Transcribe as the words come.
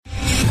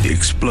The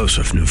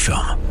explosive new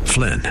film,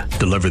 Flynn,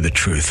 deliver the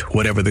truth,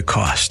 whatever the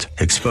cost,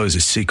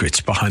 exposes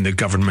secrets behind the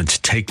government's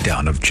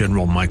takedown of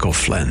General Michael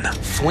Flynn.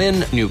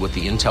 Flynn knew what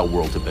the intel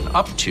world had been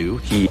up to.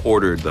 He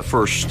ordered the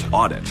first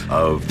audit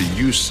of the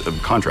use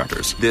of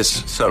contractors.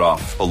 This set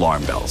off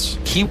alarm bells.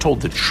 He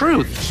told the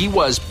truth. He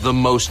was the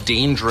most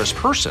dangerous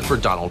person for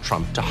Donald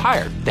Trump to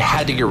hire. They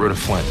had to get rid of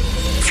Flynn.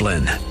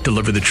 Flynn,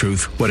 deliver the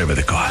truth, whatever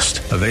the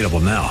cost. Available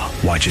now.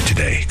 Watch it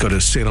today. Go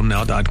to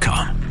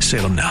salemnow.com.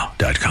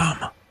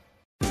 salemnow.com.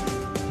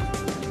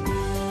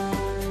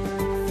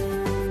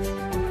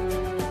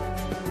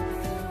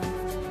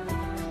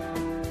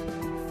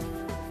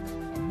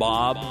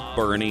 Bob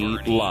Burney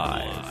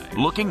Live.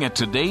 Looking at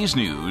today's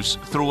news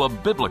through a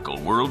biblical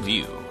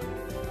worldview.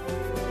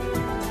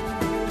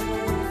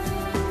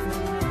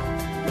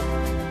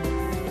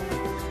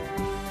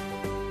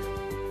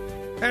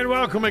 And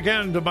welcome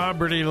again to Bob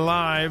Burney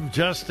Live.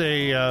 Just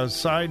a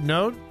side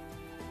note,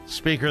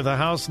 Speaker of the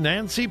House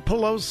Nancy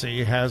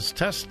Pelosi has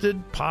tested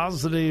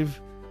positive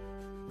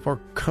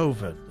for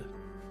COVID.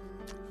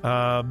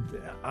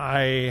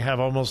 I have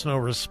almost no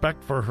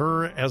respect for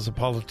her as a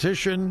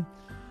politician,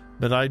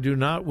 but I do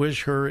not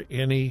wish her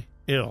any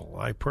ill.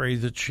 I pray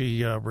that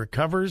she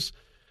recovers.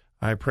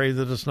 I pray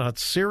that it's not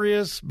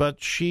serious,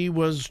 but she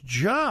was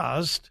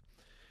just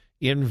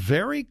in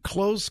very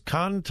close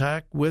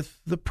contact with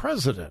the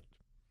president.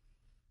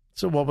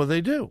 So what will they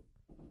do?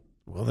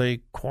 Will they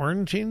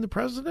quarantine the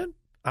president?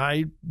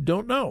 I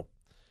don't know.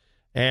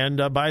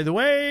 And by the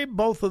way,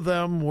 both of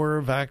them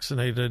were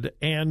vaccinated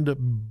and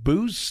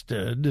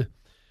boosted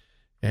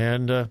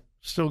and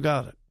still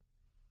got it.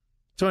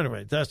 So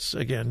anyway, that's,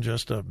 again,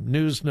 just a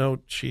news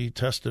note. She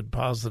tested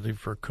positive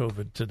for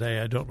COVID today.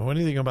 I don't know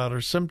anything about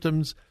her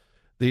symptoms,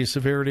 the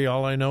severity.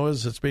 All I know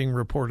is it's being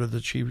reported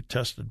that she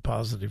tested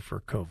positive for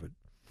COVID.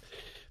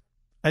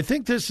 I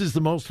think this is the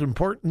most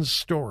important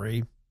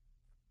story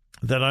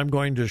that I'm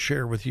going to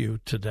share with you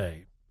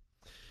today.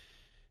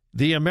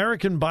 The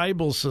American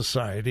Bible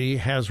Society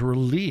has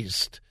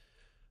released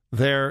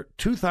their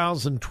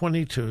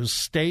 2022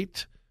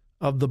 State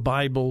of the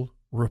Bible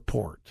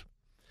report.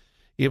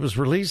 It was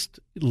released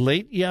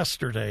late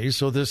yesterday,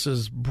 so this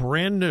is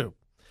brand new.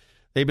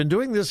 They've been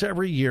doing this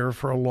every year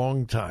for a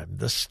long time,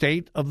 the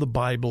State of the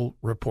Bible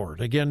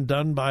report, again,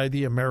 done by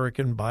the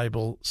American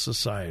Bible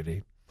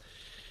Society.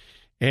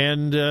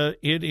 And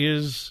it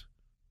is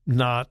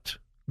not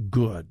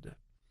good.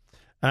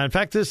 In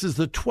fact, this is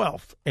the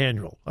 12th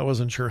annual. I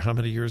wasn't sure how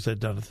many years they'd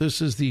done it.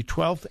 This is the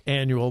 12th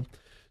annual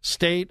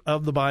State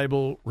of the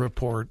Bible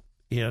report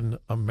in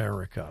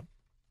America.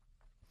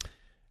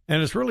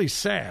 And it's really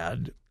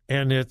sad.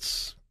 And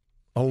it's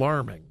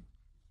alarming.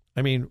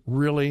 I mean,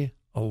 really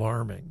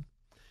alarming.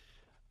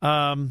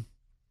 Well,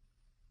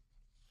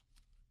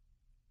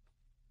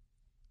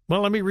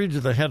 let me read you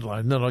the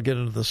headline, then I'll get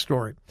into the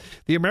story.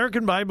 The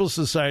American Bible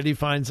Society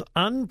finds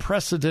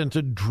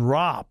unprecedented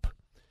drop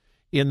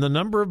in the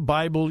number of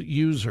Bible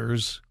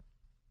users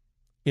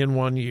in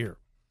 1 year.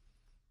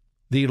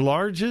 The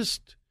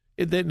largest,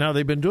 now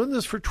they've been doing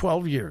this for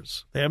 12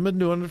 years. They haven't been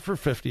doing it for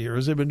 50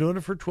 years. They've been doing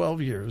it for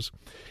 12 years.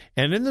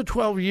 And in the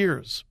 12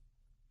 years,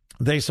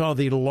 they saw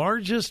the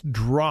largest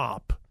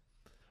drop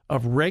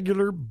of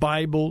regular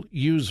Bible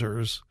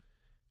users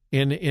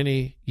in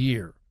any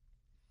year.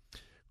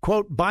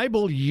 Quote,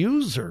 Bible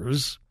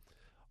users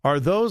are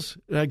those,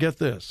 get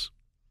this,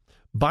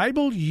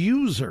 Bible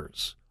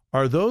users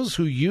are those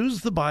who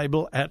use the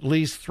Bible at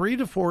least 3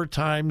 to 4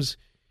 times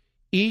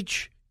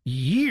each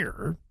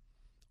year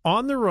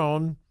on their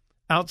own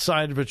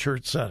outside of a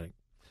church setting.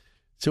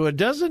 So it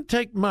doesn't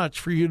take much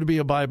for you to be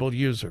a Bible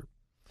user.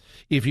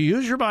 If you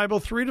use your Bible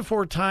 3 to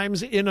 4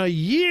 times in a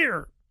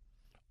year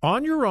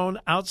on your own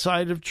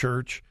outside of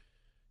church,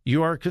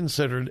 you are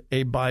considered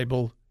a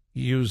Bible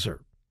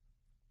user.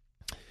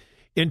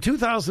 In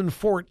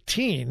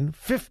 2014,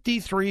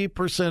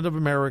 53% of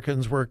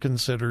Americans were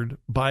considered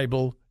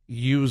Bible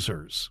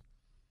users.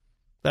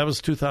 That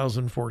was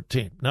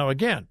 2014. Now,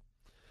 again,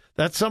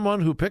 that's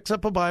someone who picks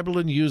up a Bible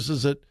and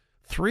uses it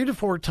 3 to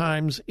 4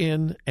 times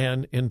in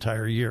an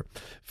entire year.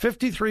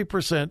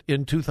 53%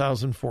 in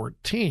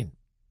 2014.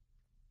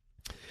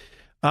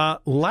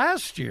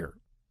 Last year,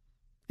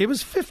 it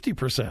was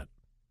 50%.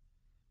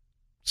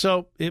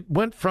 So it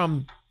went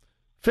from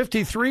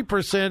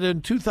 53%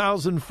 in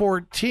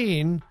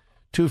 2014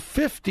 to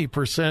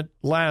 50%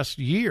 last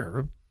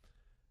year.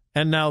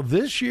 And now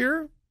this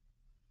year,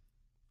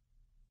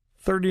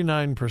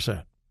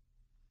 39%.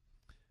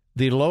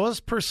 The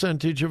lowest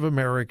percentage of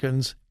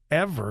Americans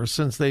ever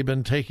since they've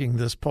been taking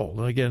this poll.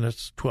 And again,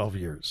 it's 12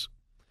 years.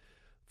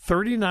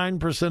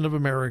 39% of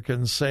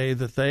Americans say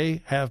that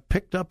they have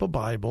picked up a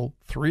Bible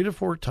 3 to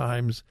 4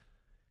 times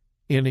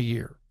in a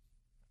year.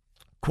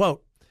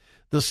 Quote,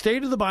 the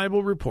State of the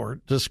Bible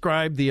report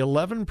described the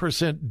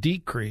 11%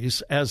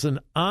 decrease as an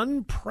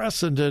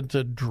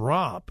unprecedented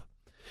drop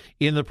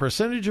in the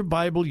percentage of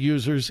Bible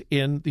users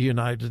in the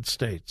United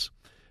States.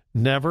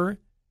 Never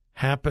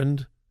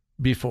happened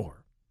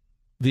before.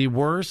 The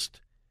worst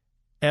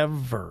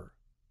ever.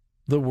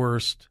 The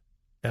worst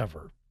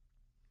ever.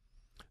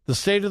 The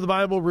State of the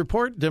Bible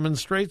report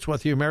demonstrates what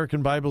the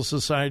American Bible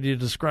Society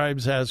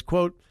describes as,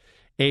 quote,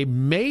 a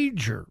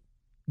major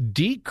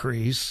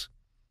decrease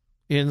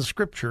in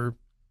Scripture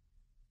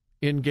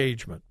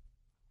engagement.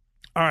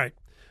 All right,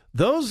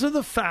 those are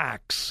the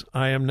facts.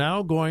 I am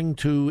now going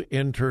to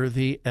enter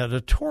the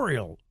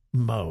editorial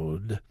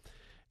mode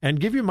and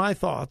give you my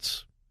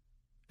thoughts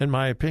and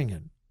my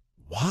opinion.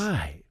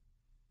 Why?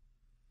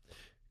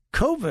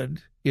 COVID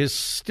is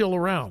still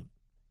around.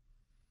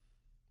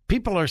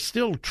 People are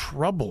still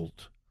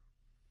troubled.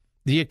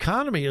 The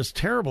economy is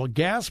terrible.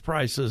 Gas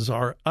prices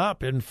are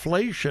up.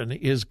 Inflation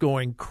is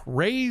going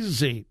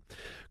crazy.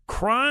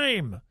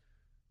 Crime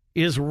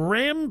is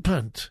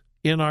rampant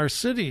in our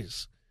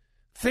cities.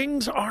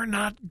 Things are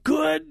not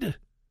good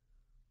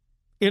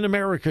in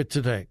America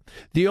today.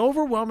 The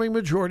overwhelming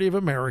majority of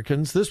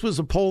Americans, this was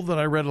a poll that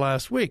I read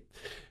last week,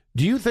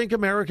 do you think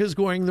America is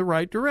going the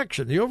right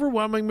direction? The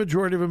overwhelming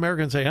majority of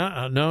Americans say,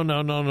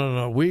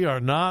 no, we are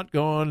not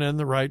going in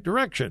the right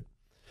direction.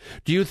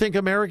 Do you think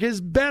America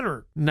is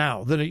better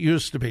now than it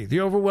used to be?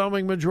 The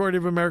overwhelming majority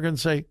of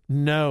Americans say,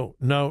 no.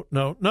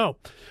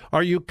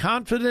 Are you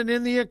confident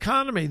in the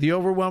economy? The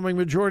overwhelming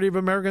majority of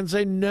Americans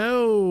say,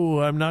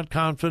 no, I'm not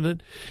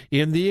confident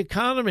in the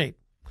economy.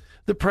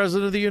 The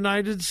President of the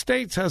United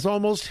States has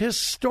almost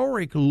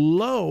historic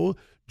low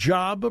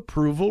job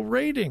approval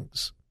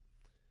ratings.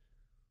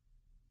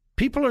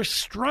 People are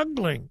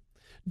struggling.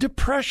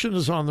 Depression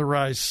is on the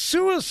rise.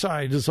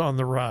 Suicide is on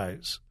the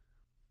rise.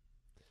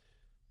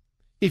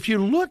 If you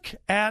look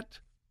at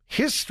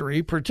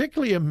history,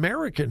 particularly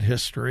American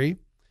history,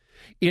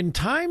 in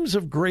times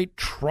of great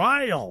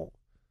trial,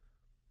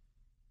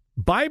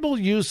 Bible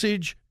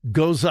usage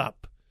goes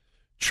up.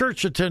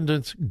 Church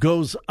attendance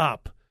goes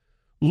up.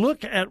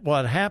 Look at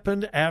what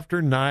happened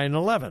after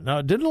 9/11. Now,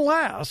 it didn't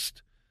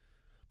last,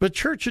 but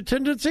church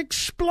attendance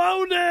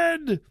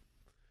exploded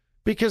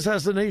because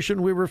as a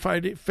nation we were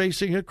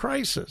facing a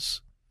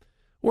crisis.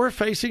 We're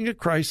facing a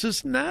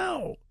crisis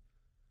now.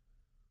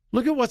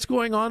 Look at what's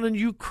going on in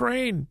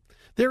Ukraine.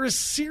 There is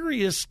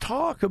serious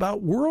talk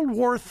about World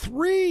War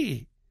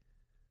III.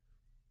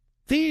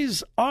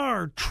 These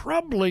are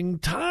troubling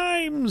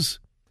times.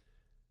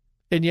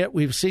 And yet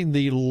we've seen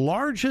the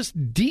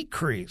largest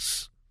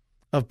decrease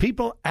of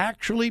people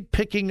actually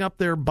picking up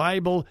their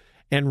Bible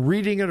and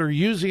reading it or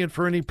using it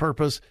for any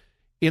purpose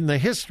in the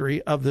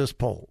history of this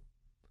poll.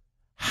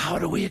 How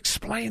do we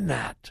explain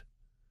that?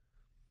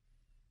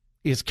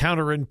 It's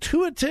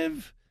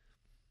counterintuitive,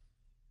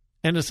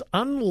 and it's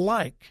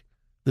unlike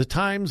the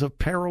times of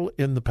peril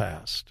in the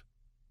past.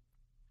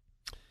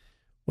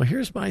 Well,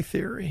 here's my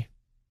theory.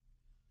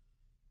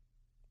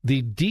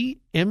 The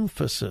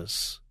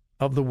de-emphasis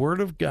of the Word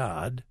of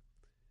God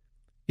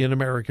in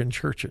American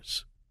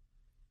churches.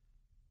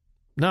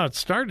 Now, it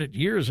started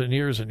years and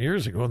years and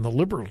years ago in the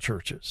liberal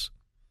churches.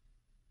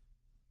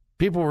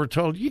 People were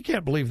told, you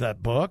can't believe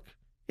that book.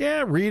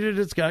 Yeah, read it.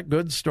 It's got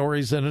good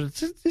stories in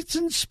it. It's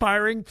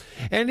inspiring.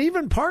 And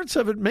even parts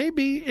of it may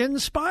be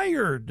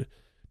inspired.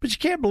 But you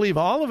can't believe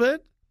all of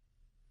it.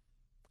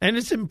 And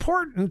it's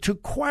important to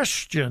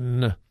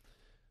question.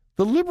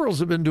 The liberals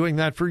have been doing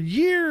that for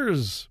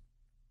years.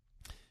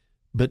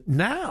 But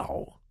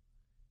now,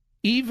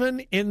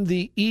 even in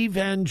the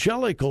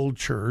evangelical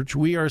church,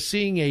 we are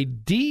seeing a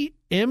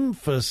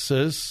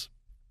de-emphasis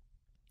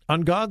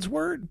on God's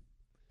Word.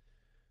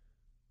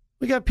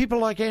 We got people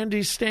like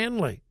Andy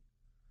Stanley,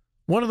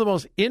 one of the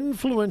most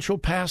influential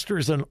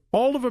pastors in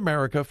all of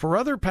America, for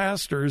other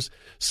pastors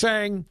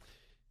saying,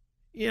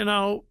 you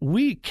know,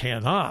 we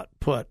cannot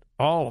put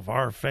all of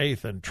our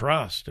faith and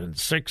trust in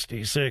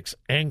 66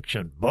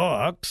 ancient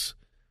books.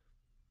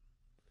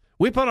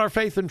 We put our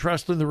faith and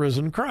trust in the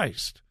risen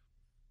Christ,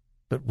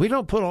 but we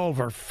don't put all of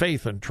our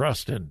faith and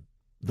trust in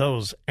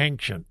those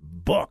ancient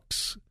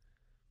books.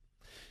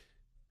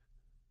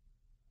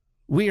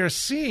 We are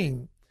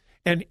seeing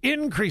an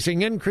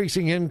increasing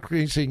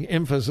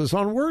emphasis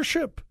on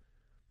worship.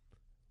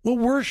 Well,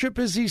 worship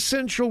is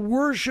essential.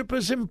 Worship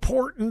is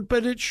important,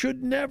 but it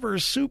should never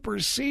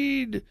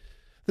supersede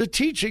the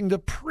teaching, the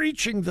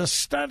preaching, the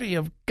study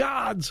of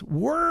God's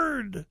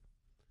Word.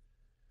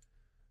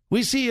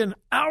 We see an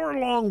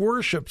hour-long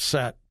worship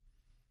set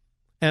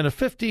and a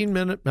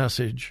 15-minute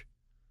message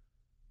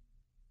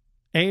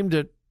aimed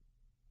at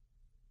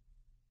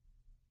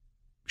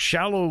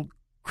shallow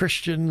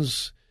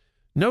Christians,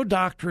 no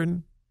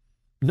doctrine,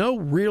 no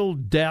real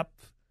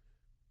depth,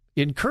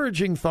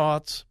 encouraging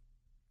thoughts.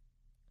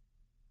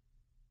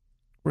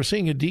 We're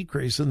seeing a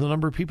decrease in the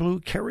number of people who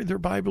carry their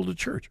Bible to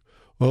church.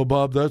 Oh,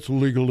 Bob, that's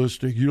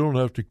legalistic. You don't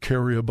have to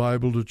carry a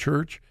Bible to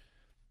church.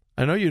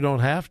 I know you don't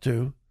have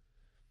to,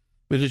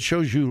 but it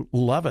shows you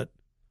love it.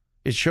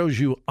 It shows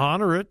you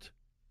honor it.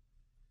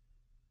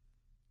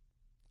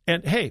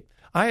 And, hey,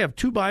 I have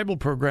 2 Bible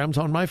programs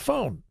on my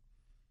phone.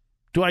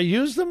 Do I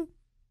use them?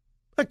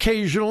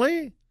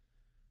 Occasionally.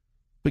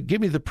 But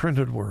give me the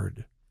printed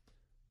Word.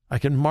 I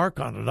can mark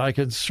on it. I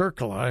can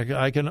circle it.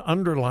 I can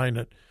underline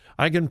it.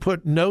 I can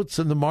put notes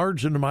in the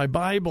margin of my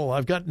Bible.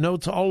 I've got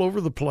notes all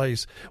over the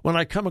place. When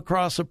I come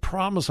across a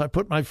promise, I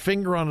put my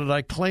finger on it,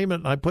 I claim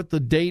it, and I put the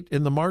date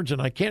in the margin.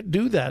 I can't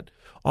do that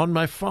on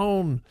my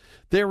phone.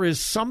 There is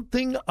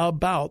something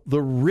about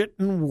the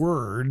written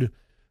word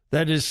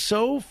that is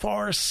so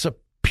far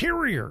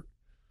superior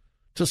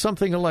to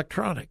something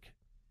electronic.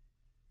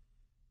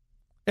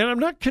 And I'm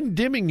not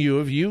condemning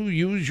you if you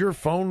use your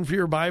phone for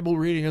your Bible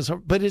reading and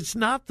stuff, but it's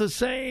not the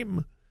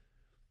same.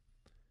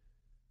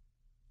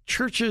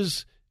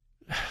 Churches,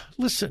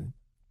 listen,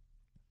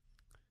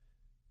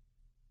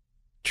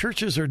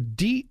 churches are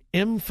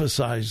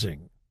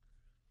de-emphasizing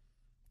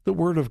the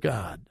Word of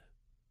God.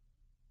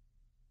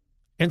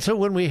 And so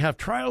when we have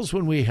trials,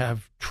 when we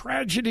have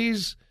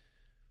tragedies,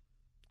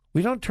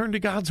 we don't turn to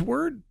God's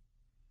Word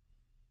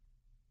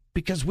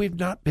because we've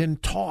not been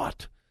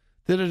taught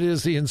that it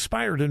is the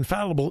inspired,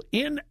 infallible,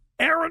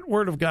 inerrant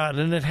Word of God,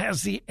 and it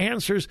has the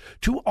answers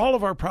to all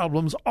of our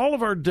problems, all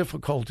of our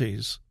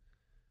difficulties.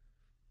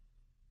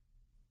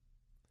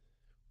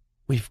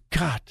 We've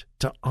got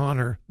to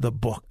honor the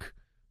book,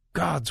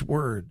 God's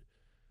Word,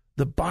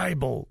 the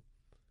Bible,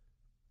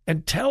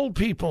 and tell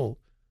people,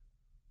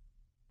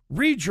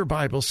 read your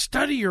Bible,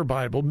 study your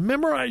Bible,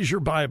 memorize your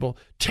Bible,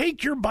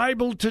 take your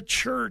Bible to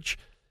church,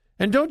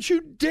 and don't you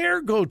dare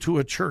go to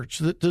a church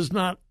that does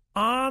not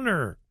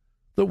honor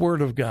the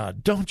Word of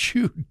God. Don't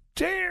you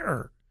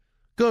dare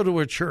go to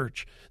a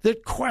church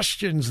that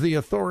questions the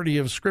authority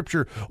of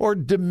Scripture or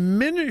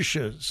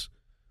diminishes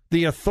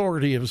the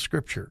authority of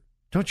Scripture.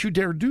 Don't you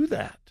dare do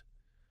that.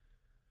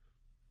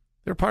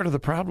 They're part of the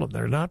problem.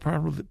 They're not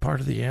part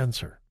of the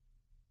answer.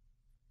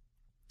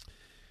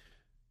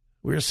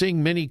 We're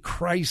seeing many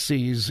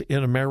crises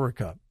in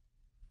America.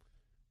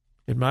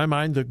 In my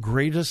mind, the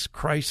greatest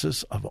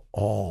crisis of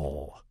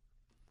all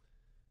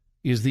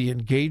is the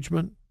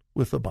engagement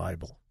with the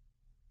Bible.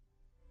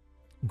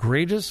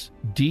 Greatest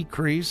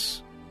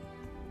decrease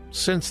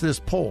since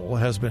this poll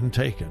has been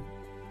taken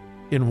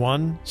in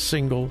one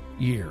single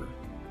year.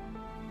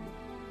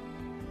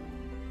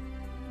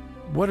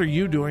 What are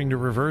you doing to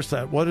reverse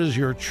that? What is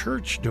your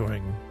church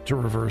doing to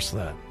reverse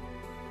that?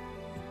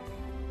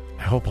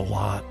 I hope a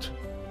lot.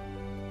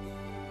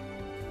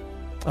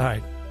 All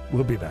right,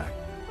 we'll be back.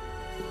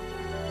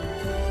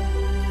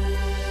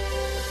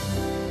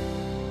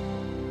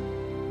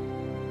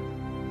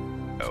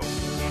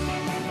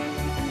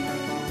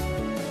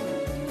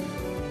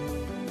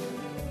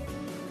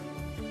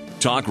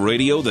 Talk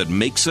radio that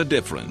makes a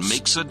difference.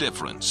 Makes a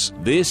difference.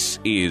 This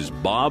is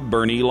Bob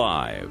Burney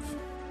Live.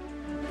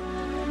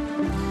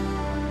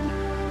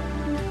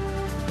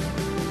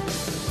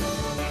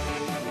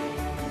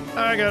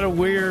 I got a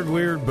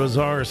weird,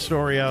 bizarre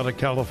story out of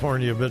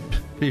California, but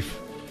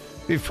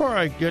before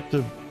I get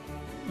to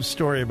the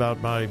story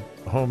about my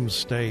home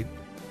state,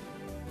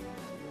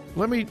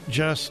 let me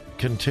just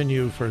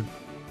continue for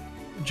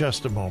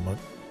just a moment.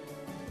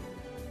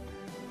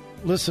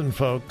 Listen,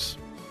 folks,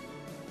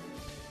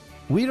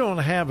 we don't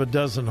have a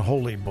dozen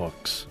holy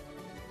books.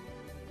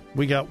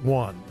 We got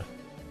one.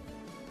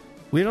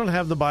 We don't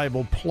have the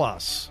Bible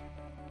plus.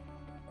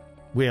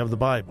 We have the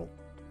Bible.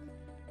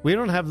 We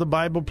don't have the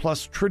Bible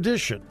plus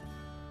tradition.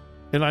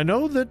 And I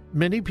know that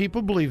many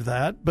people believe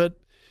that, but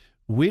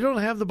we don't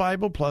have the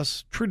Bible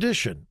plus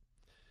tradition.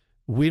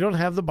 We don't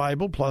have the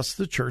Bible plus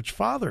the church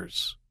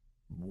fathers.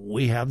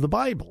 We have the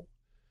Bible.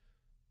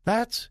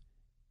 That's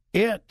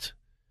it.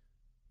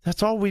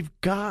 That's all we've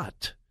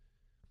got.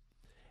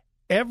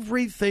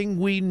 Everything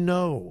we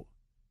know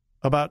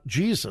about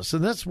Jesus,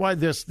 and that's why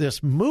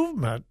this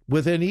movement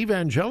within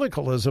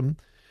evangelicalism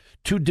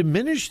to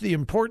diminish the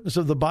importance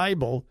of the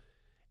Bible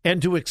and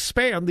to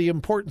expand the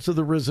importance of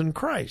the risen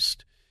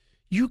Christ.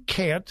 You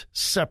can't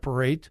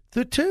separate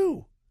the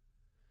two.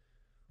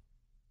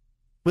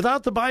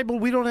 Without the Bible,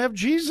 we don't have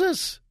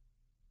Jesus.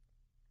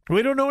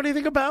 We don't know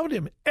anything about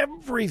him.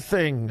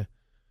 Everything.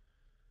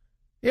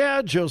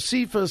 Yeah,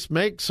 Josephus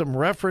makes some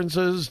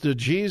references to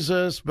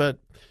Jesus, but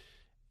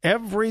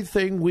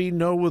everything we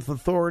know with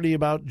authority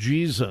about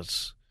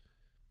Jesus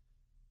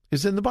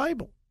is in the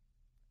Bible.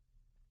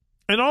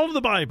 And all of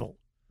the Bible.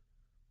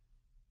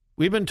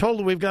 We've been told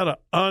that we've got to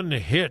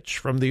unhitch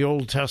from the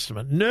Old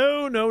Testament.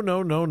 No.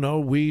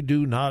 We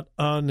do not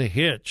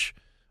unhitch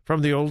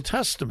from the Old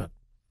Testament.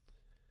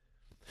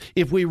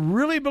 If we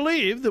really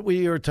believe that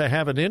we are to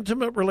have an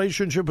intimate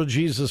relationship with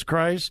Jesus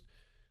Christ,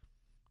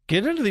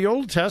 get into the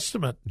Old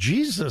Testament.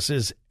 Jesus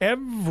is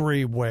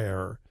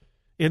everywhere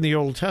in the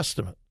Old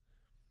Testament.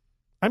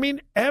 I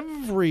mean,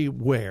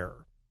 everywhere.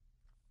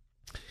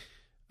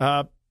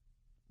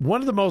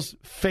 One of the most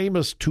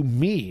famous, to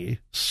me,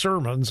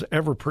 sermons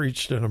ever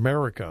preached in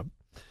America,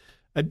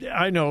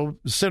 I know,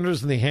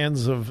 Sinners in the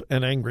Hands of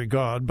an Angry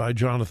God by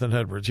Jonathan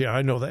Edwards. Yeah,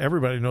 I know that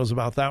everybody knows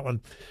about that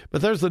one.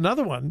 But there's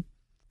another one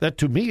that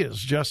to me is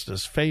just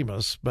as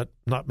famous, but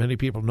not many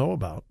people know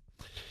about.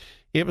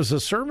 It was a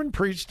sermon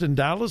preached in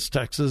Dallas,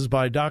 Texas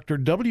by Dr.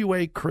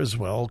 W.A.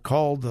 Criswell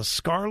called The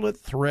Scarlet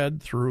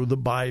Thread Through the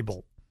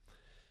Bible.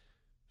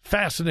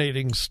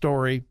 Fascinating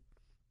story.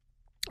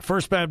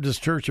 First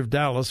Baptist Church of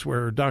Dallas,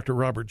 where Dr.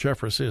 Robert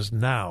Jeffress is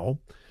now.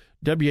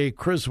 W.A.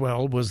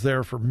 Criswell was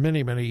there for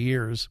many, many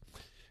years.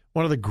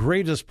 One of the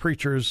greatest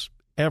preachers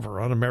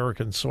ever on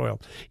American soil.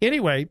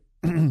 Anyway,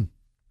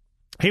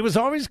 he was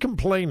always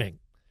complaining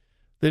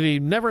that he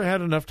never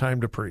had enough time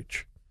to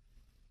preach.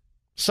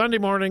 Sunday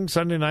morning,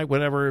 Sunday night,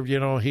 whatever,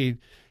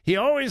 he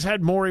always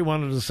had more he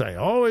wanted to say.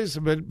 Always,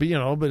 but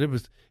it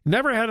was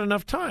never had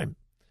enough time.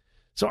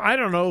 So I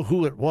don't know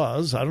who it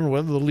was. I don't know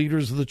whether the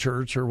leaders of the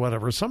church or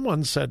whatever.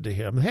 Someone said to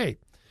him, hey,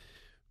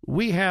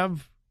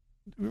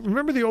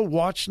 remember the old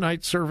watch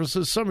night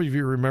services? Some of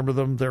you remember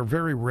them. They're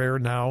very rare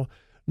now.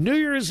 New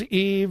Year's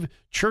Eve,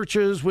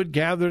 churches would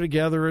gather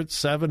together at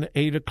 7,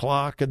 8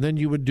 o'clock, and then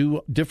you would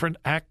do different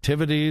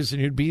activities,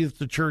 and you'd be at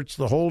the church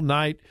the whole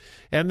night.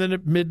 And then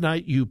at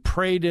midnight, you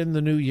prayed in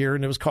the new year,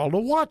 and it was called a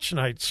watch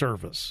night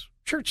service.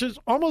 Churches,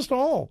 almost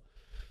all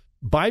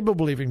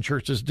Bible-believing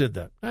churches did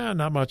that.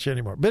 Not much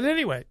anymore. But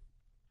anyway,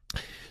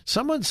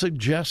 someone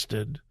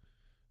suggested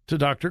to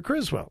Dr.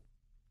 Criswell,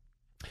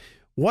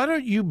 why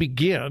don't you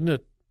begin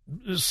at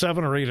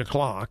 7 or 8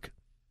 o'clock,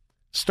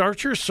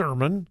 start your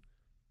sermon,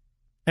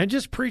 and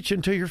just preach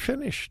until you're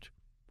finished.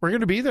 We're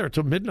going to be there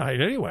till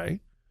midnight anyway,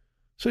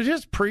 so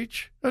just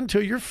preach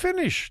until you're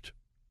finished.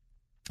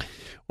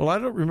 Well, I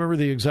don't remember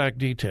the exact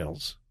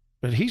details,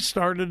 but he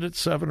started at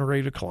 7 or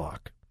 8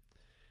 o'clock.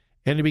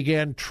 And he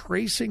began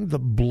tracing the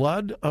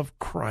blood of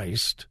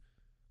Christ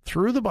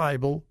through the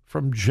Bible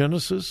from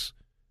Genesis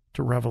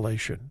to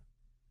Revelation.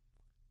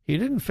 He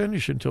didn't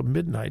finish until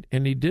midnight,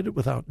 and he did it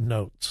without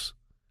notes.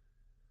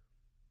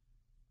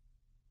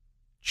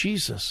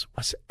 Jesus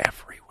was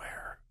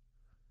everywhere.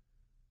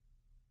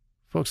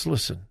 Folks,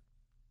 listen.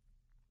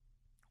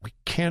 We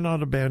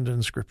cannot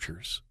abandon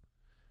scriptures.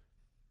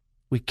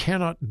 We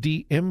cannot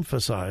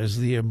de-emphasize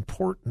the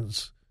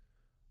importance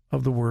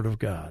of the Word of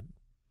God.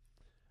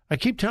 I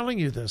keep telling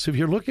you this. If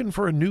you're looking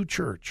for a new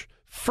church,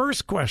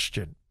 first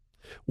question,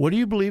 what do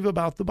you believe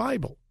about the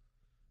Bible?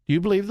 Do you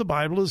believe the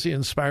Bible is the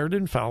inspired,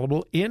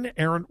 infallible,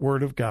 inerrant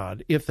Word of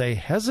God? If they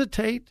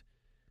hesitate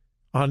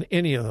on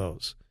any of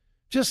those,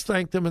 just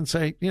thank them and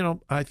say,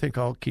 I think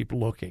I'll keep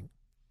looking.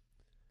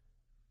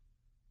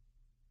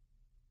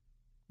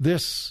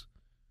 This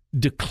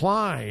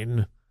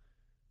decline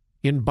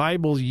in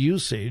Bible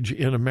usage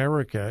in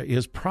America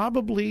is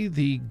probably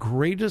the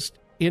greatest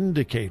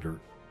indicator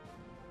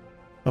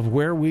of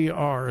where we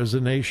are as a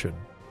nation.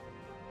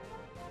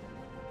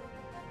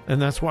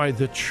 And that's why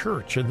the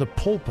church and the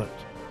pulpit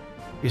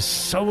is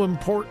so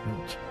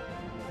important,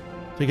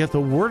 to get the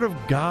Word of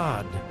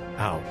God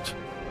out.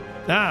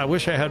 I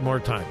wish I had more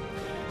time.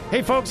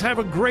 Hey, folks, have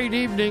a great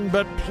evening,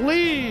 but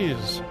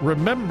please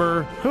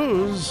remember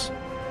whose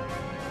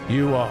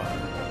you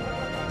are.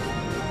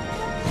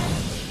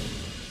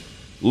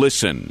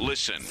 Listen.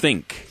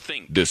 Think.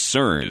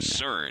 Discern.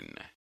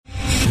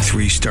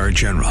 3-star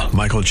General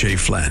Michael J.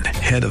 Flynn,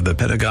 head of the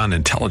Pentagon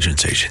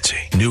Intelligence Agency,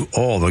 knew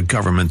all the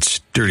government's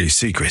dirty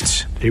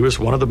secrets. He was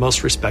one of the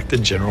most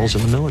respected generals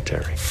in the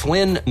military.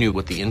 Flynn knew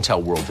what the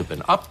intel world had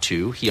been up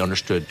to. He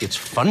understood its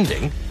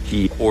funding.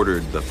 He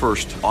ordered the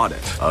first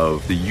audit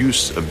of the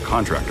use of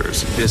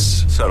contractors.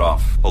 This set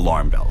off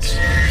alarm bells.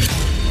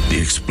 The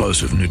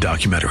explosive new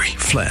documentary,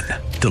 Flynn,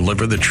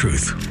 Deliver the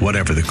Truth,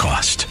 Whatever the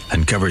Cost,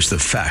 uncovers the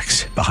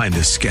facts behind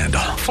this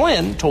scandal.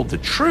 Flynn told the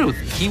truth.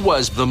 He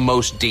was the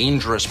most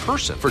dangerous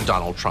person for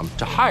Donald Trump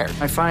to hire.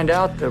 I find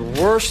out the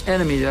worst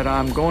enemy that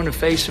I'm going to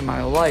face in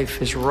my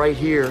life is right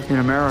here in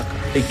America.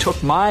 They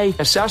took my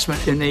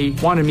assessment and they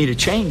wanted me to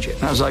change it.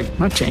 And I was like, I'm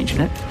not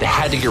changing it. They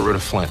had to get rid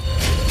of Flynn.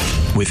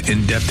 With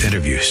in-depth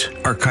interviews,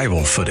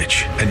 archival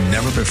footage, and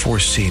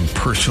never-before-seen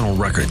personal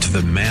records of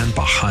the man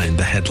behind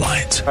the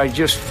headlines. I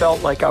just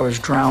felt like I was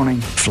drowning.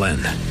 Flynn,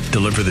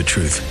 Deliver the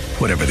Truth,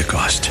 Whatever the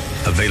Cost.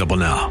 Available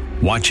now.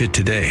 Watch it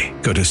today.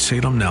 Go to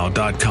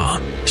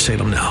salemnow.com.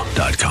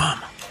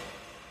 salemnow.com.